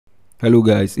Hello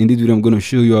guys, in this video I'm going to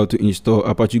show you how to install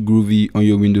Apache Groovy on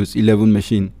your Windows 11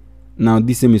 machine. Now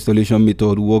this same installation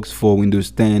method works for Windows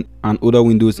 10 and other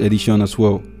Windows edition as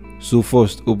well. So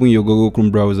first open your Google Chrome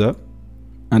browser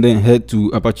and then head to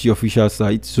Apache official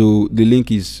site. So the link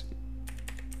is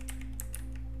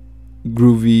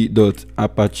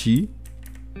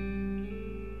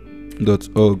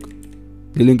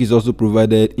groovy.apache.org. The link is also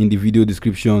provided in the video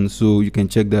description, so you can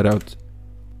check that out.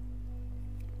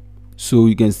 So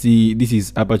you can see this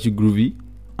is Apache Groovy,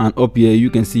 and up here you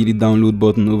can see the download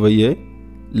button over here,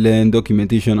 learn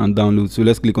documentation and download. So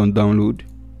let's click on download.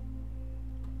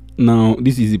 Now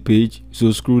this is the page,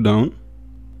 so scroll down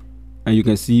and you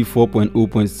can see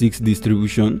 4.0.6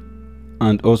 distribution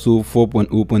and also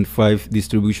 4.0.5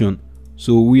 distribution.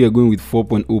 So we are going with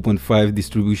 4.0.5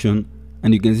 distribution,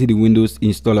 and you can see the Windows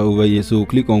installer over here. So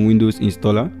click on Windows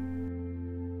installer.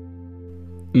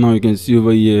 Now you can see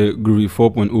over here Groovy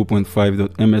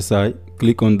 4.0.5.msi.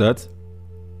 Click on that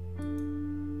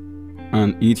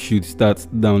and it should start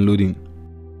downloading.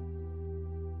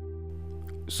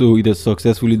 So it has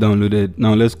successfully downloaded.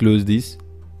 Now let's close this,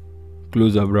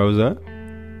 close our browser,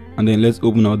 and then let's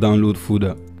open our download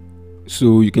folder.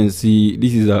 So you can see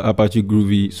this is our Apache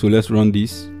Groovy. So let's run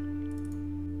this.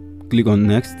 Click on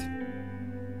next,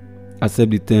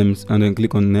 accept the terms, and then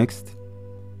click on next.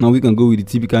 Now we can go with the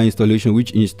typical installation,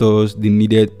 which installs the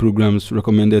needed programs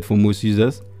recommended for most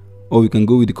users, or we can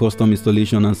go with the custom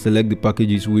installation and select the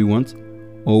packages we want,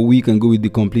 or we can go with the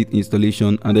complete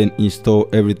installation and then install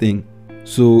everything.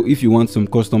 So if you want some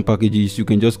custom packages, you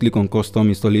can just click on custom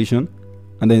installation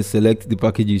and then select the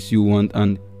packages you want,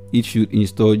 and it should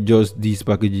install just these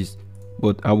packages.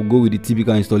 But I will go with the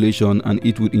typical installation and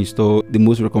it would install the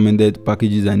most recommended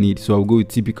packages I need. So I'll go with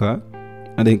typical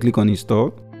and then click on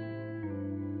install.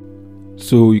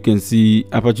 So you can see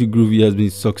Apache Groovy has been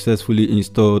successfully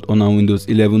installed on our Windows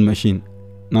 11 machine.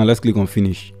 Now let's click on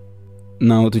finish.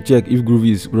 Now to check if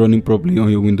Groovy is running properly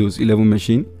on your Windows 11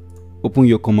 machine, open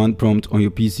your command prompt on your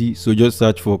PC. So just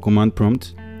search for command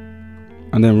prompt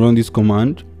and then run this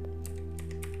command.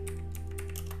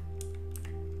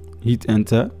 Hit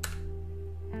enter.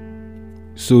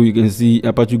 So you can see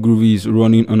Apache Groovy is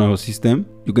running on our system.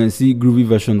 You can see Groovy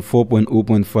version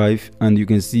 4.0.5 and you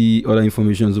can see other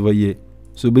information over here.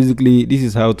 So basically this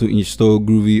is how to install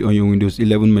Groovy on your Windows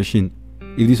 11 machine.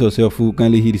 If this was helpful,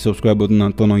 kindly hit the subscribe button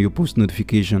and turn on your post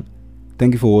notification.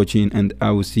 Thank you for watching, and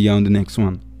I will see you on the next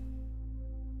one.